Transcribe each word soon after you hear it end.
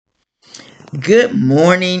Good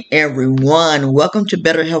morning, everyone. Welcome to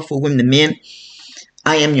Better Health for Women and Men.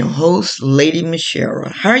 I am your host, Lady Michelle.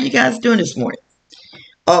 How are you guys doing this morning?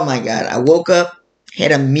 Oh my God, I woke up,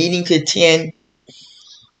 had a meeting to attend,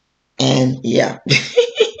 and yeah,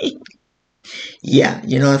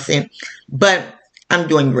 you know what I'm saying? But I'm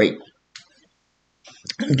doing great.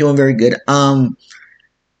 I'm doing very good. I'm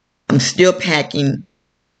still packing.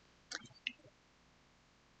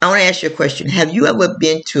 I want to ask you a question. Have you ever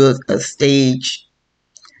been to a stage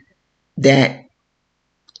that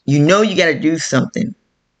you know you got to do something,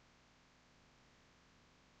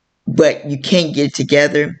 but you can't get it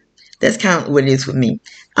together? That's kind of what it is with me.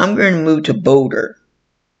 I'm going to move to Boulder,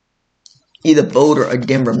 either Boulder or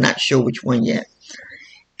Denver. I'm not sure which one yet.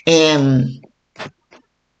 And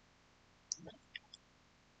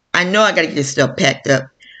I know I got to get this stuff packed up,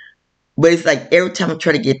 but it's like every time I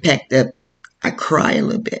try to get packed up, I cry a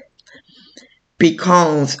little bit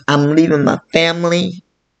because I'm leaving my family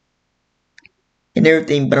and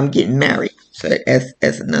everything, but I'm getting married. So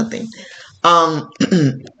that's another thing.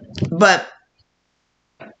 But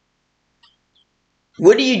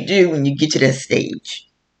what do you do when you get to that stage?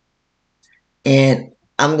 And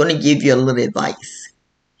I'm going to give you a little advice.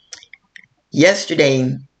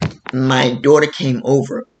 Yesterday, my daughter came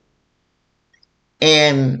over,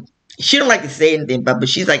 and she don't like to say anything, but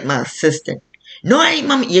she's like my assistant. No, I ain't,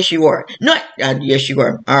 mommy. Yes, you are. No, yes, you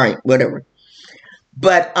are. All right, whatever.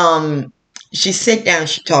 But she sat down.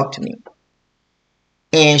 She talked to me,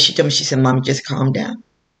 and she told me. She said, "Mommy, just calm down.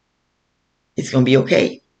 It's gonna be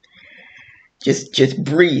okay. Just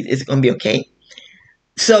breathe. It's gonna be okay."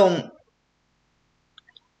 So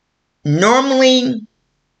normally,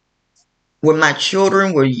 when my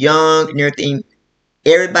children were young and everything,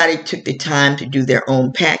 everybody took the time to do their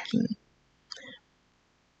own packing.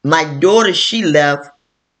 My daughter, she left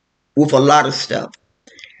with a lot of stuff.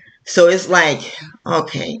 So it's like,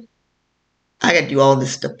 okay, I got to do all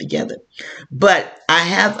this stuff together. But I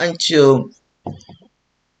have until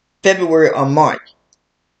February or March.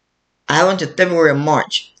 I have until February or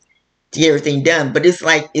March to get everything done. But it's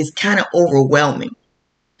like, it's kind of overwhelming.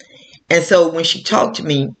 And so when she talked to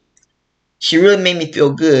me, she really made me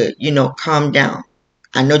feel good. You know, calm down.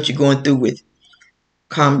 I know what you're going through with.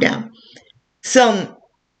 Calm down. So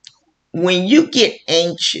when you get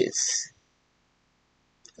anxious,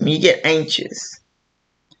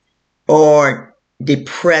 or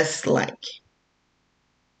depressed, like,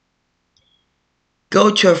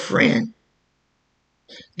 go to a friend.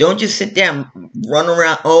 Don't just sit down, run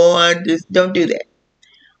around. Oh, I just don't do that.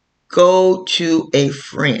 Go to a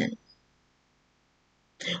friend.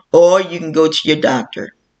 Or you can go to your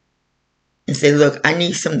doctor and say, look, I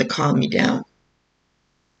need something to calm me down.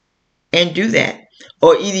 And do that.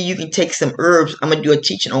 Or either you can take some herbs. I'm going to do a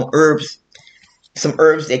teaching on herbs. Some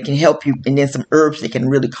herbs that can help you, and then some herbs that can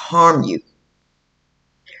really calm you.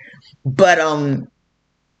 But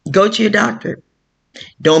go to your doctor.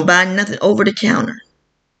 Don't buy nothing over the counter.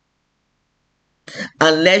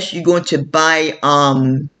 Unless you're going to buy,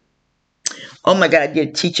 oh my God, I did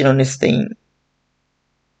a teaching on this thing.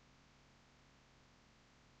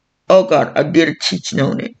 Oh God, I did a teaching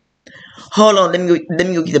on it. Hold on, let me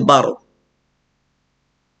go get the bottle.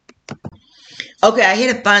 Okay, I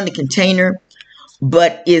had to find the container,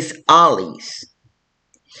 but it's Ollie's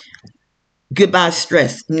Goodbye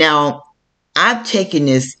Stress. Now, I've taken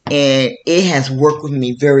this and it has worked with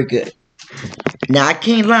me very good. Now, I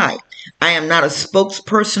can't lie. I am not a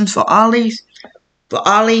spokesperson for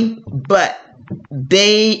Ollie, but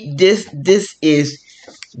this is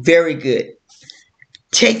very good.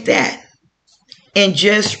 Take that and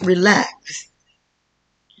just relax.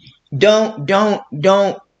 Don't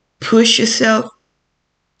push yourself.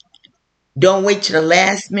 Don't wait to the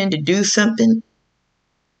last minute to do something,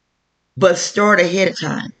 but start ahead of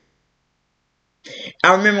time.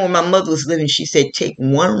 I remember when my mother was living, she said, take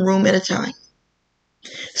one room at a time.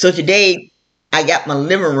 So today, I got my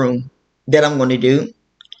living room that I'm going to do.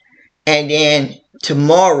 And then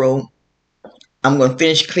tomorrow, I'm going to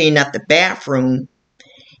finish cleaning out the bathroom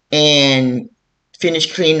and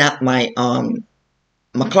finish cleaning out my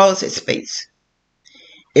my closet space.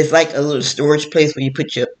 It's like a little storage place where you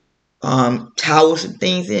put your towels and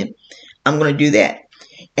things in. I'm going to do that.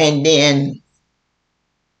 And then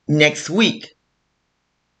next week,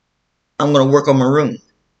 I'm going to work on my room.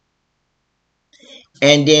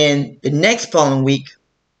 And then the next following week,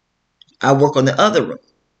 I work on the other room.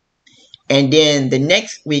 And then the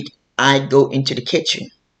next week, I go into the kitchen.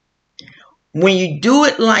 When you do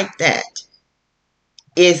it like that,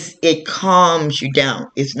 it calms you down.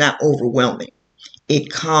 It's not overwhelming. It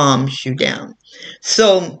calms you down.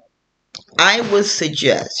 So I would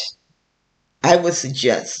suggest I would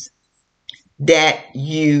suggest that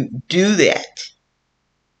you do that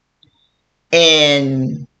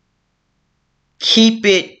and keep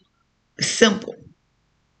it simple.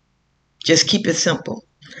 Just keep it simple.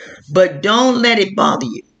 But don't let it bother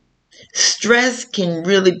you. Stress can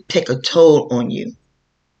really take a toll on you.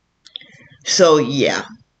 So yeah.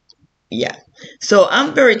 So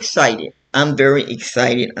I'm very excited. I'm very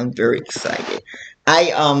excited.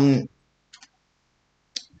 I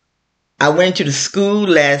I went into the school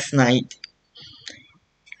last night,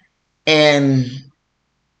 and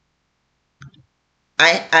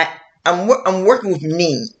I'm working with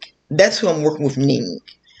Ning. That's who I'm working with, Ning.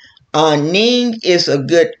 Ning is a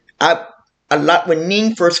good. A lot when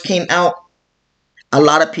Ning first came out, a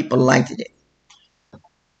lot of people liked it.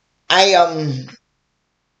 I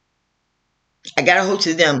I got a hold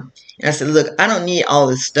to them and I said, look, I don't need all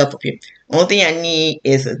this stuff up here. Only thing I need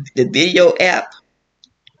is the video app,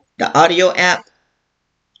 the audio app,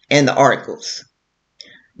 and the articles.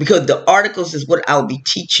 Because the articles is what I'll be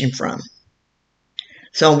teaching from.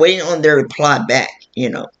 So I'm waiting on their reply back.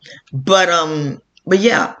 But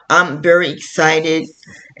yeah, I'm very excited.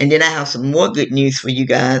 And then I have some more good news for you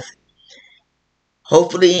guys.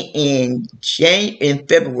 Hopefully in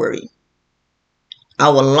February, I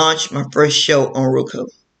will launch my first show on Roku.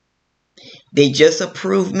 They just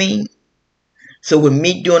approved me. So with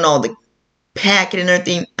me doing all the packing and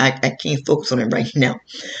everything, I can't focus on it right now.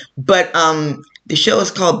 But the show is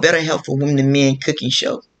called Better Health for Women and Men Cooking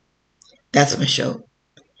Show. That's my show.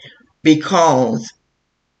 Because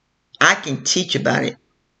I can teach about it,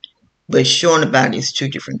 but showing about it is two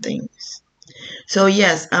different things. So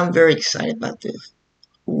yes, I'm very excited about this.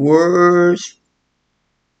 Words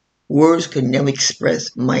could never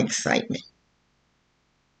express my excitement.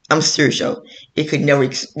 I'm serious, y'all. It could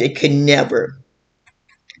never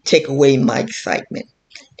take away my excitement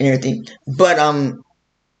and everything. But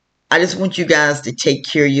I just want you guys to take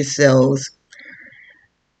care of yourselves.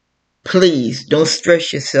 Please don't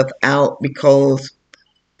stress yourself out because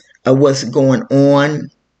of what's going on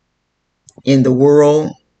in the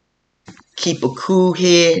world. Keep a cool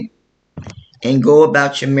head and go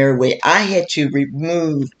about your merry way. I had to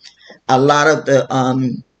remove a lot of the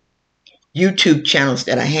YouTube channels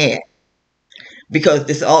that I had because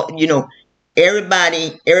this all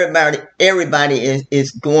everybody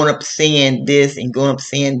is going up saying this and going up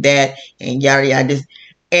saying that and yada yada.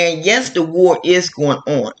 And yes, the war is going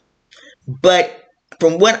on, but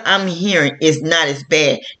from what I'm hearing, it's not as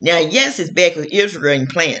bad. Now, yes, it's bad because Israel ain't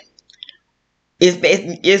playing.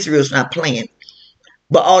 Israel's not playing.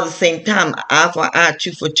 But all at the same time, eye for eye,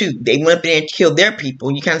 tooth for tooth. They went up there and killed their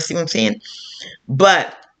people. You kind of see what I'm saying?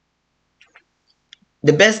 But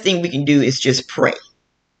the best thing we can do is just pray.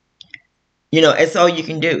 That's all you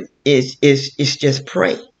can do is just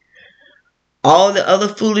pray. All the other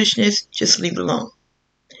foolishness, just leave it alone.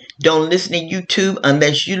 Don't listen to YouTube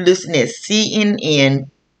unless you listen to CNN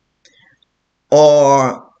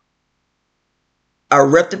or a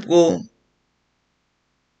reputable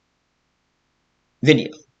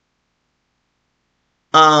video.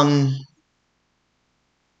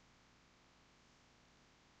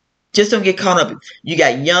 Just don't get caught up. You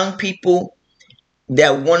got young people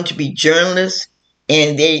that want to be journalists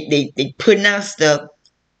and they putting out stuff,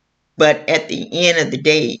 but at the end of the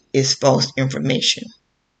day, it's false information.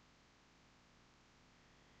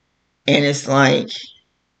 And it's like,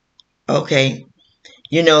 okay,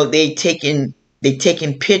 they taking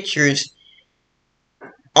pictures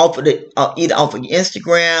off of either off of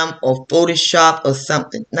Instagram or Photoshop or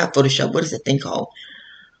something. Not Photoshop. What is that thing called?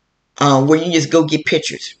 Where you just go get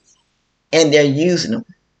pictures, and they're using them.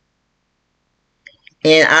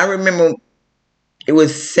 And I remember it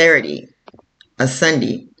was Saturday, a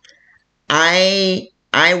Sunday. I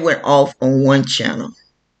went off on one channel.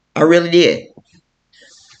 I really did.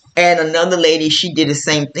 And another lady, she did the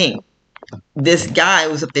same thing. This guy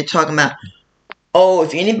was up there talking about, oh,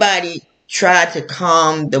 if anybody tried to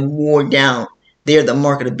calm the war down, they're the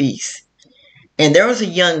mark of the beast. And there was a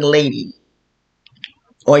young lady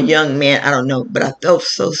or a young man, I don't know, but I felt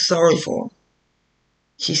so sorry for him.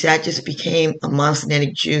 She said, I just became a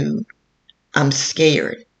Messianic Jew. I'm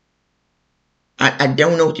scared. I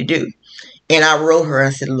don't know what to do. And I wrote her, I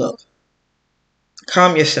said, look,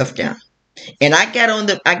 calm yourself down. And I got on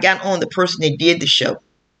the person that did the show.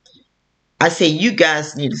 I said, you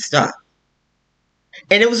guys need to stop.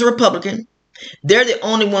 And it was a Republican. They're the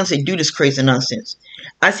only ones that do this crazy nonsense.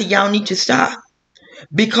 I said, y'all need to stop.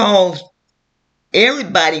 Because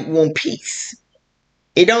everybody wants peace.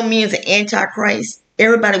 It don't mean it's an antichrist.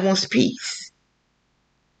 Everybody wants peace.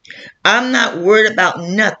 I'm not worried about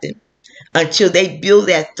nothing. until they build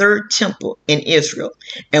that third temple in Israel.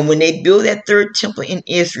 And when they build that third temple in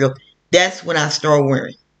Israel, that's when I start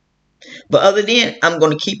worrying. But other than, I'm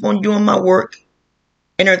going to keep on doing my work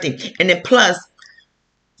and everything. And then plus,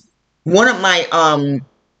 one of my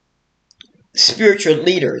spiritual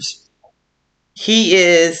leaders, he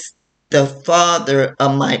is the father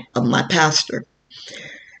of my pastor.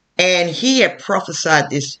 And he had prophesied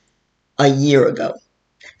this a year ago.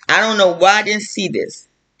 I don't know why I didn't see this.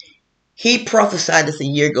 He prophesied this a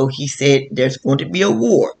year ago. He said there's going to be a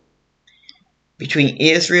war between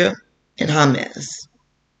Israel and Hamas.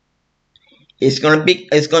 It's going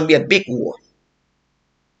to be a big war.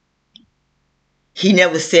 He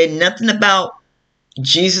never said nothing about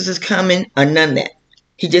Jesus is coming or none of that.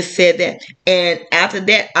 He just said that. And after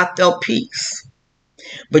that, I felt peace.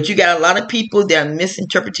 But you got a lot of people that are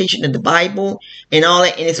misinterpretation of the Bible and all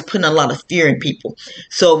that, and it's putting a lot of fear in people.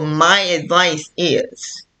 So my advice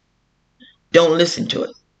is, don't listen to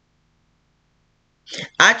it.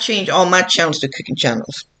 I changed all my channels to cooking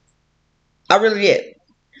channels. I really did.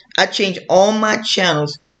 I changed all my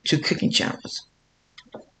channels to cooking channels.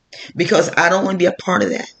 Because I don't want to be a part of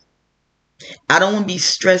that. I don't want to be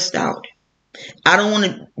stressed out. I don't want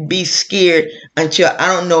to be scared until I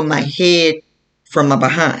don't know my head from my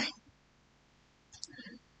behind.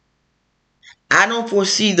 I don't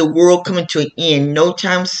foresee the world coming to an end no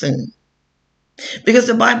time soon. Because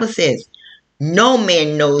the Bible says, no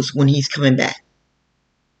man knows when he's coming back.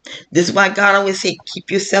 This is why God always said,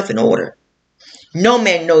 keep yourself in order. No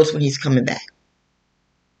man knows when he's coming back.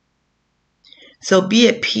 So be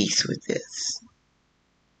at peace with this.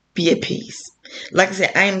 Be at peace. Like I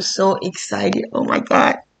said, I am so excited. Oh my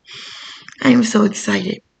God. I am so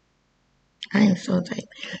excited. I am so excited.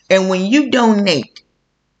 And when you donate,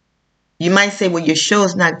 you might say, well, your show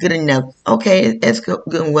is not good enough. Okay, that's good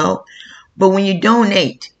and well. But when you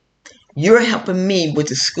donate, you're helping me with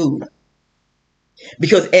the school.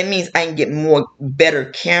 Because it means I can get better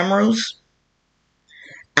cameras.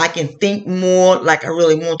 I can think more like I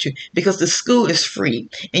really want to. Because the school is free.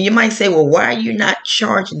 And you might say, well, why are you not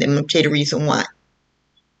charging them? I'll tell you the reason why.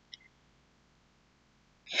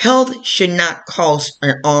 Health should not cost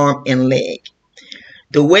an arm and leg.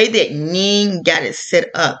 The way that Ning got it set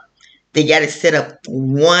up, they got it set up for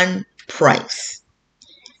one price.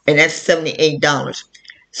 And that's $78.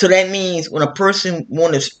 So that means when a person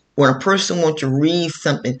wants to read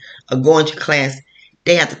something or go into class,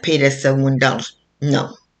 they have to pay that $71.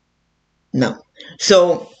 No.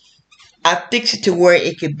 So I fix it to where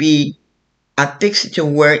it could be. I fix it to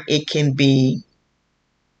where it can be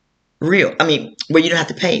real. I mean, where you don't have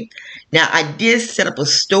to pay. Now I did set up a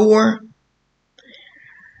store.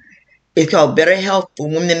 It's called Better Health for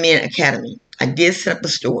Women and Men Academy. I did set up a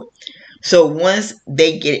store. So once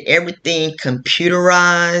they get everything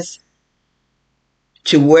computerized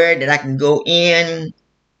to where that I can go in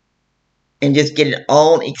and just get it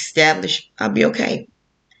all established, I'll be okay.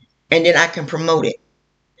 And then I can promote it.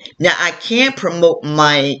 Now I can't promote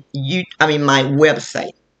my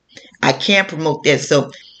website. I can't promote that.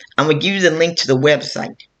 So I'm gonna give you the link to the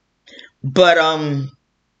website. But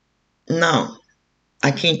no,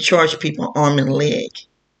 I can't charge people arm and leg.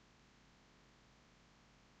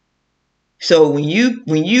 So when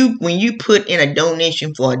you put in a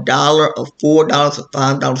donation for $1 or $4 or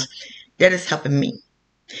 $5, that is helping me.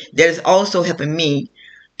 That is also helping me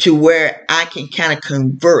to where I can kind of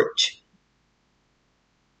convert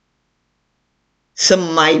some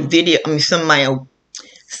of my video, some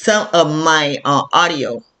of my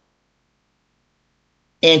audio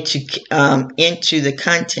into the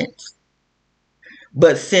content.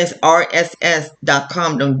 But since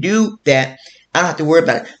RSS.com don't do that, I don't have to worry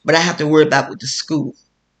about it. But I have to worry about it with the school.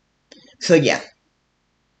 So yeah.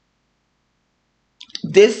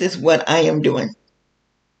 This is what I am doing.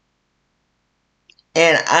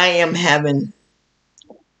 And I am having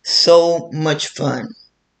so much fun.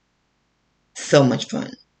 So much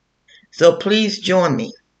fun. So please join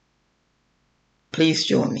me. Please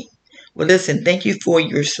join me. Well, listen, thank you for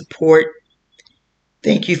your support.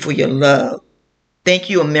 Thank you for your love. Thank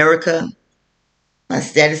you, America. My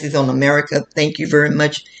status is on America. Thank you very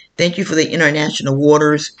much. Thank you for the international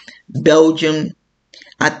waters. Belgium.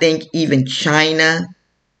 I think even China.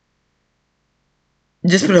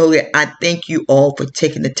 Just put it over there. I thank you all for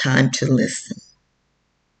taking the time to listen.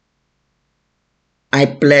 I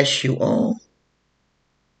bless you all.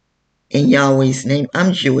 In Yahweh's name.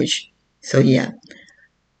 I'm Jewish. So yeah.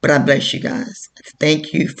 But I bless you guys.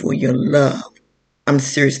 Thank you for your love. I'm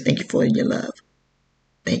serious. Thank you for your love.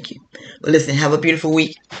 Thank you. Well, listen, have a beautiful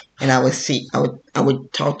week. And I will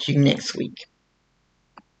talk to you next week.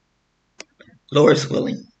 Lord's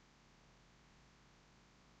willing.